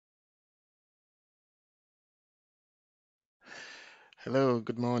Hello,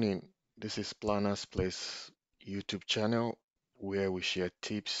 good morning. This is Planner's Place YouTube channel where we share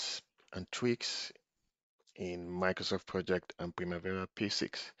tips and tricks in Microsoft Project and Primavera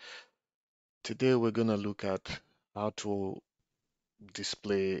P6. Today we're going to look at how to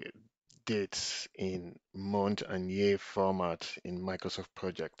display dates in month and year format in Microsoft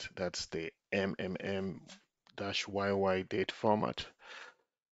Project. That's the MMM-YY date format.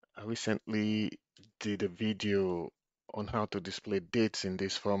 I recently did a video on how to display dates in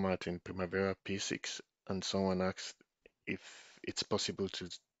this format in Primavera P6, and someone asked if it's possible to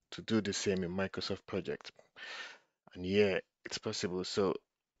do the same in Microsoft Project. And yeah, it's possible. So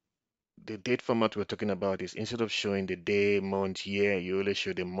the date format we're talking about is instead of showing the day, month, year, you only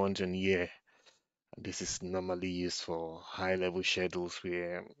show the month and year. And this is normally used for high-level schedules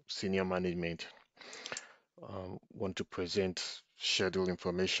where senior management want to present schedule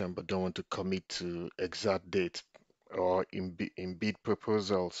information but don't want to commit to exact date, or in bid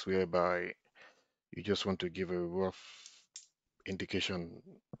proposals whereby you just want to give a rough indication,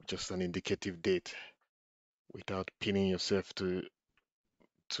 just an indicative date without pinning yourself to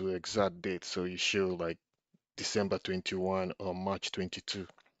exact date. So you show like December 21 or March 22.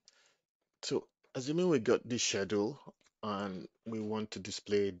 So assuming we got this schedule and we want to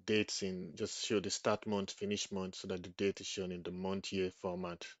display dates in, just show the start month, finish month so that the date is shown in the month year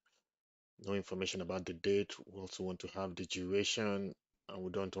format. No information about the date. We also want to have the duration, and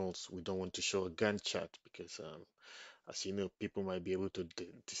we don't want to show a Gantt chart because, as you know, people might be able to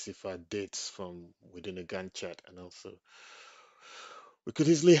decipher dates from within a Gantt chart, and also we could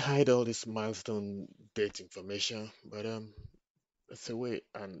easily hide all this milestone date information, but that's a way.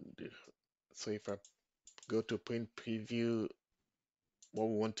 And so if I go to print preview, what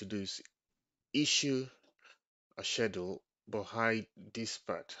we want to do is issue a schedule but hide this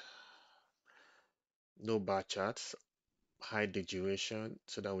part, no bar charts, hide the duration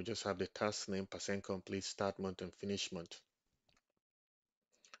so that we just have the task name, percent complete, start month and finish month.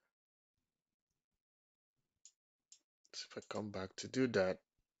 So if I come back to do that,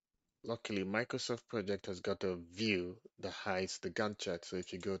 luckily Microsoft Project has got a view that hides the Gantt chart. So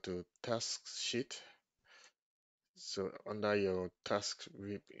if you go to task sheet, so under your task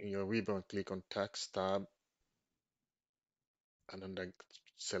in your ribbon, click on task tab, and under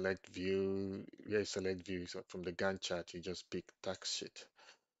select view, where you select view, so from the Gantt chart, you just pick task sheet.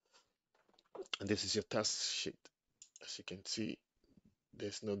 And this is your task sheet. As you can see,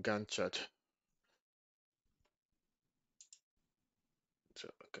 there's no Gantt chart. So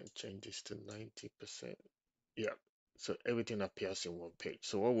I can change this to 90%. Yeah. So everything appears in one page.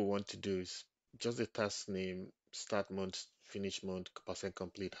 So what we want to do is just the task name, start month, finish month, percent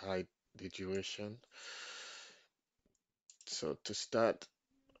complete, hide the duration. So to start,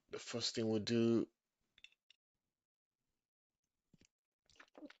 the first thing we'll do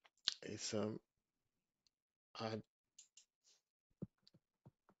is add,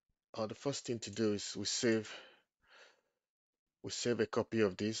 or the first thing to do is we save a copy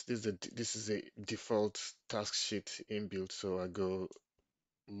of this. This is a default task sheet inbuilt. So I go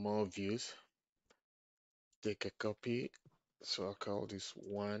more views, take a copy. So I'll call this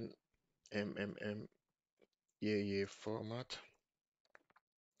one MMM yeah format.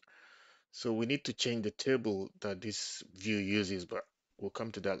 So we need to change the table that this view uses, but we'll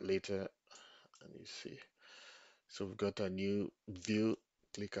come to that later. And you see, so we've got a new view.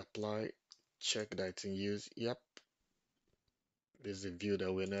 Click apply, check that it's in use. Yep, this is the view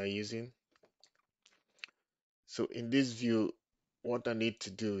that we're now using. So in this view, what I need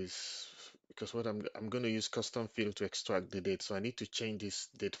to do is, because what I'm going to use custom field to extract the date, so I need to change this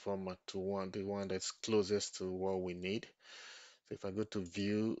date format to the one that's closest to what we need. So if I go to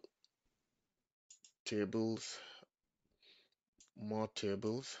view, tables, more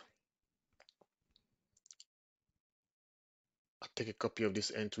tables, I'll take a copy of this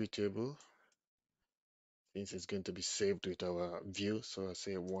entry table since it's going to be saved with our view. So I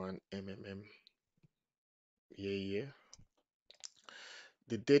say 1 yeah.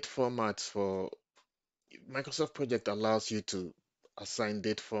 The date formats for Microsoft Project allows you to assign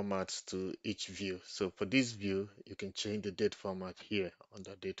date formats to each view. So for this view, you can change the date format here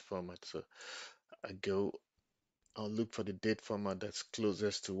under date format. So I'll look for the date format that's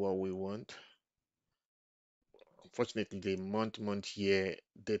closest to what we want. Unfortunately, the month, year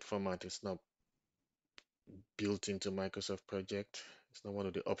date format is not built into Microsoft Project. It's not one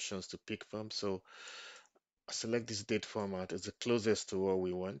of the options to pick from. So I select this date format as the closest to what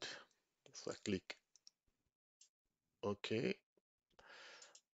we want. So I click OK,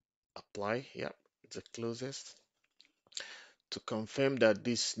 apply. Yep, it's the closest. To confirm that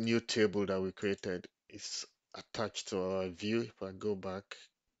this new table that we created is attached to our view. If I go back,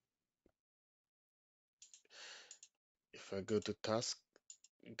 if I go to task,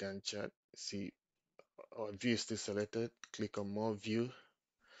 Gantt chart, see our view is still selected. Click on more view,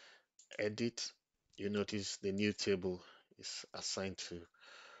 edit. You notice the new table is assigned to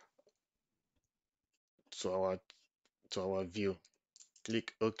our to our view.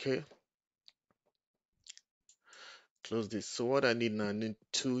 Click OK. Close this. So what I need now, I need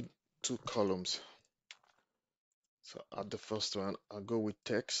two columns. So at the first one, I'll go with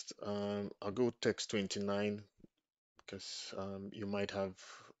text. I'll go with text 29 because you might have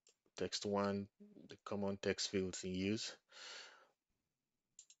text 1, the common text fields in use.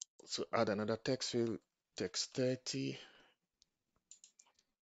 So add another text field, text 30.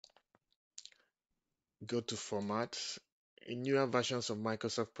 Go to format. In newer versions of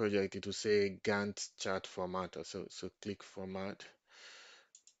Microsoft Project, it will say Gantt chart formatter. So click format,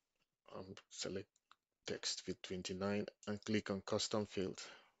 select text field 29 and click on custom field.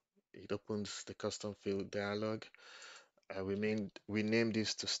 It opens the custom field dialog. We name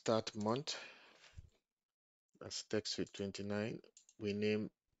this to start month. That's text field 29. We name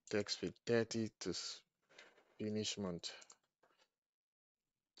text field 30 to finish month.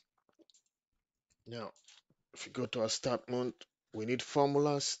 Now, if you go to our start month, we need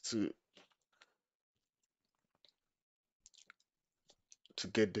formulas to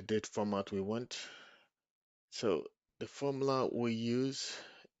get the date format we want. So the formula we use,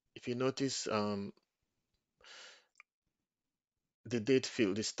 if you notice, the date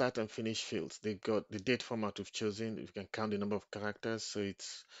field, the start and finish fields, they got the date format we've chosen. You can count the number of characters. So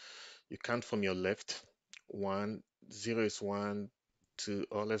it's you count from your left. 1, 0 is 1, 2,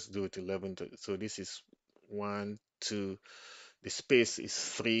 or let's do it 11. So this is 1, 2. The space is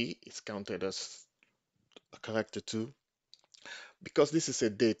 3. It's counted as a character 2. Because this is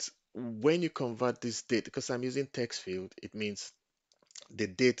a date, when you convert this date, because I'm using text field, it means the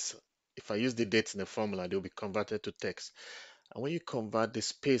dates, if I use the dates in the formula, they'll be converted to text. And when you convert the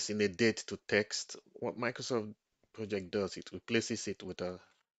space in a date to text, what Microsoft Project does, it replaces it with a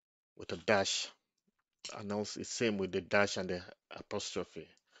dash. And also it's same with the dash and the apostrophe.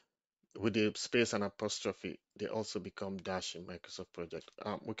 With the space and apostrophe, they also become dash in Microsoft Project.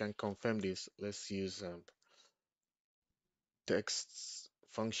 We can confirm this. Let's use text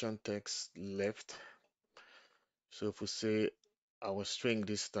function text left. So if we say our string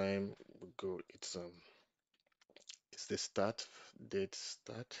this time, we go it's the start date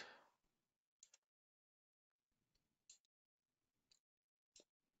start.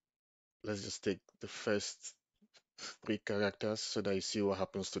 Let's just take the first 3 characters so that you see what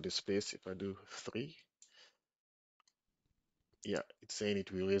happens to the space. If I do 3, yeah, it's saying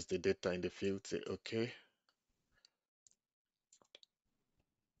it will erase the data in the field. Say OK.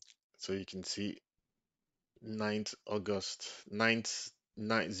 So you can see 9th August 9th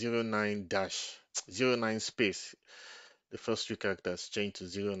 09 dash 09 space. The first 3 characters change to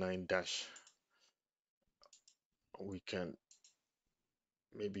 09 dash. We can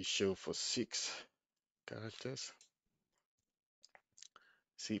maybe show for 6 characters.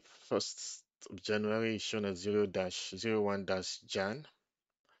 See, 1st of January is shown as 0 dash 01 dash Jan.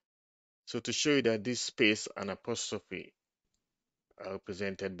 So to show you that this space and apostrophe are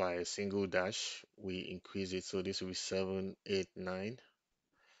represented by a single dash, we increase it. So this will be 7, 8, 9.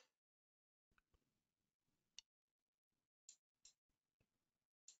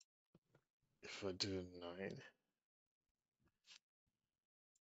 If I do 9,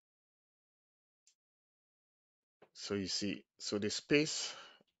 so you see, so the space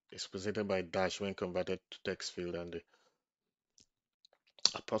is presented by dash when converted to text field, and the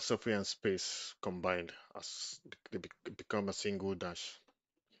apostrophe and space combined as they become a single dash.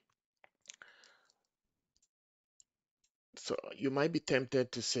 So you might be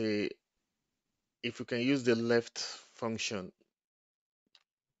tempted to say, if we can use the left function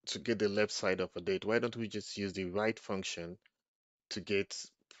to get the left side of a date, why don't we just use the right function to get,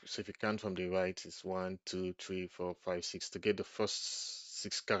 so if you count from the right, it's 1, 2, 3, 4, 5, 6, to get the first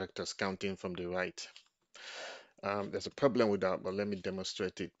 6 characters counting from the right. There's a problem with that, but let me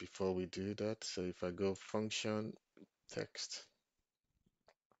demonstrate it before we do that. So if I go function, text,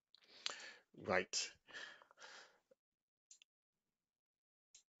 right,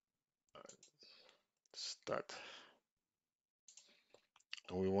 start.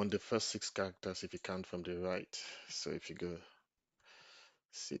 And we want the first 6 characters if you count from the right. So if you go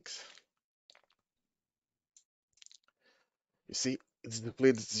 6, you see it's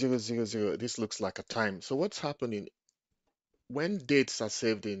displayed 000. This looks like a time. So what's happening when dates are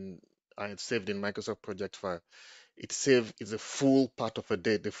saved in Microsoft Project file? It's saved is a full part of a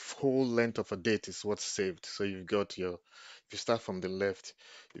date. The full length of a date is what's saved. So you've got your, if you start from the left,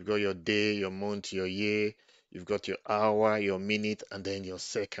 you've got your day, your month, your year, you've got your hour, your minute, and then your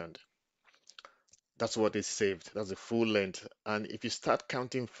second. That's what is saved. That's the full length. And if you start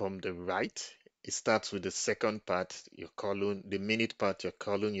counting from the right, it starts with the second part, your column, the minute part, your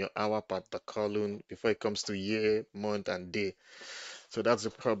column, your hour part, the column, before it comes to year, month, and day. So that's the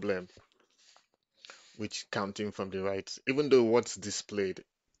problem with counting from the right. Even though what's displayed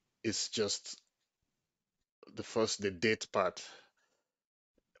is just the date part,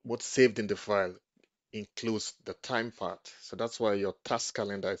 what's saved in the file includes the time part. So that's why your task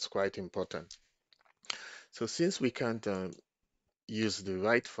calendar is quite important. So since we can't use the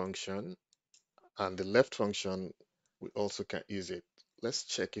right function and the left function, we also can use it. Let's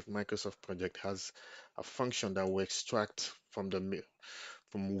check if Microsoft Project has a function that will extract from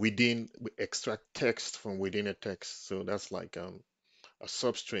within, we extract text from within a text. So that's like a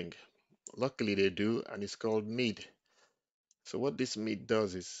substring. Luckily they do, and it's called mid. So what this mid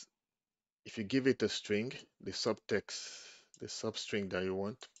does is, if you give it a string, the subtext, the substring that you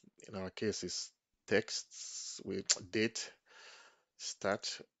want, in our case is texts with date,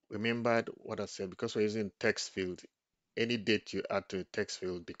 start. Remember what I said, because we're using text field, any date you add to a text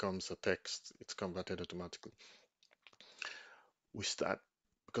field becomes a text. It's converted automatically. We start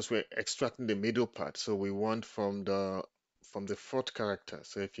because we're extracting the middle part. So we want from the fourth character.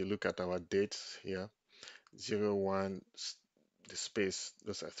 So if you look at our dates here, 01, the space,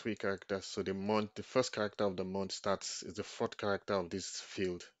 those are three characters. So the month, the first character of the month starts is the fourth character of this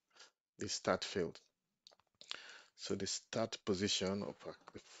field, this start field. So the start position of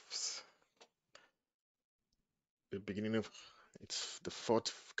the beginning of, it's the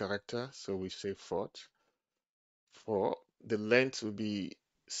fourth character. So we say fourth. For the length will be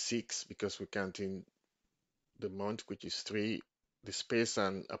 6 because we're counting the month, which is 3. The space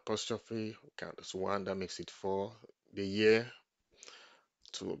and apostrophe count as 1, that makes it 4. The year,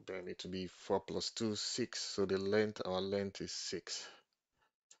 2, then it will be 4 plus 2, 6. So the length, our length is 6.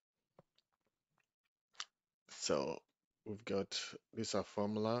 So we've got this our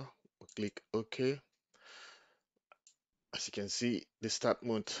formula. We click OK. As you can see, the start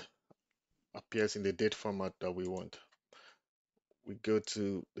month appears in the date format that we want. We go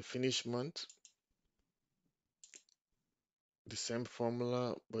to the finish month, the same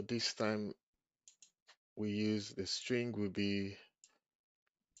formula, but this time we use the string will be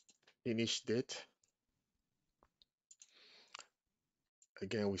finish date.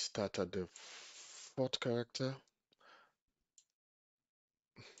 Again, we start at the fourth character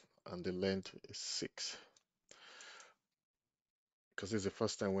and the length is 6. Because it's the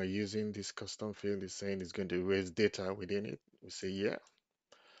first time we're using this custom field, it's saying it's going to erase data within it. We say yeah,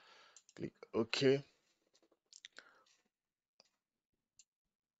 click OK.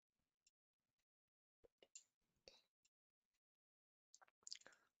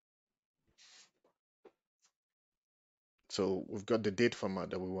 So we've got the date format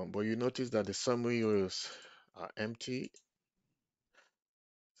that we want, but you notice that the summary rows are empty.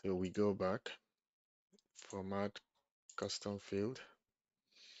 So we go back, format, custom field.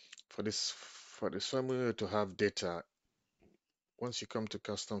 For the summary row to have data, once you come to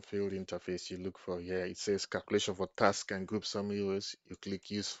custom field interface, you look for here, it says calculation for task and group summary rows. You click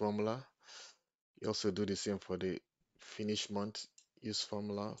use formula. You also do the same for the finish month, use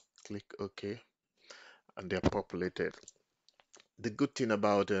formula, click OK, and they're populated. The good thing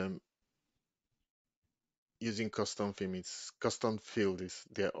about using custom field is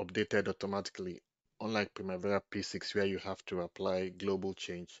they're updated automatically, unlike Primavera P6 where you have to apply global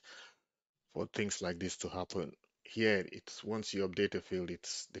change for things like this to happen. Here, it's once you update a field,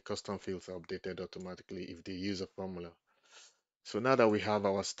 it's the custom fields are updated automatically if they use a formula. So now that we have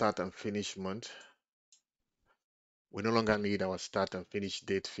our start and finish month, we no longer need our start and finish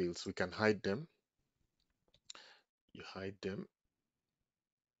date fields. We can hide them. You hide them,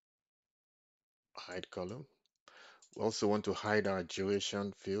 hide column. We also want to hide our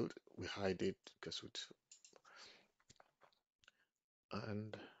duration field. We hide it because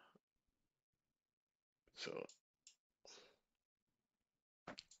and so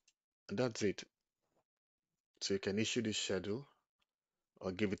and that's it. So you can issue this schedule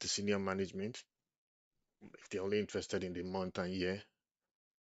or give it to senior management if they're only interested in the month and year.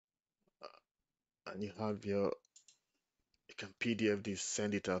 And you have you can PDF this,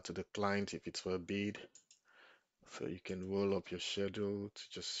 send it out to the client if it's for a bid. So you can roll up your schedule to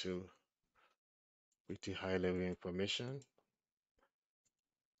just show pretty high level information.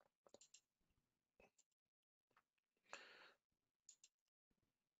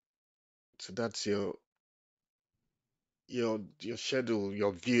 So that's your your schedule,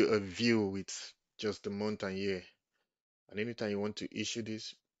 your view, a view with just the month and year. And anytime you want to issue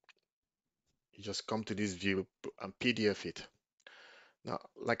this, you just come to this view and PDF it. Now,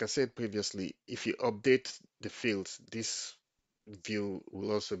 like I said previously, if you update the fields, this view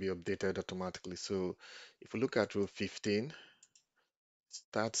will also be updated automatically. So if we look at row 15,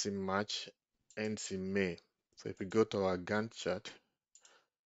 starts in March, ends in May. So if we go to our Gantt chart,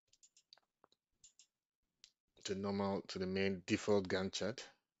 to the main default Gantt chart,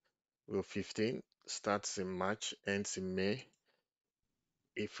 row 15 starts in March, ends in May.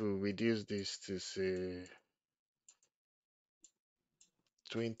 If we reduce this to say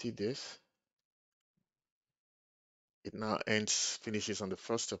 20 days, it now finishes on the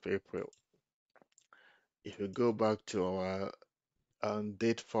 1st of April. If we go back to our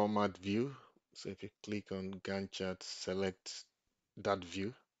date format view, so if you click on Gantt chart, select that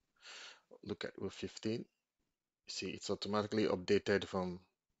view, look at row 15, see it's automatically updated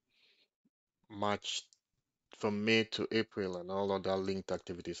March, from May to April, and all other linked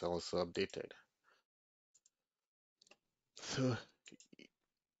activities are also updated. So,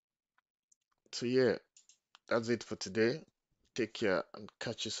 so yeah, that's it for today. Take care and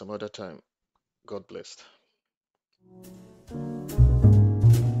catch you some other time. God bless.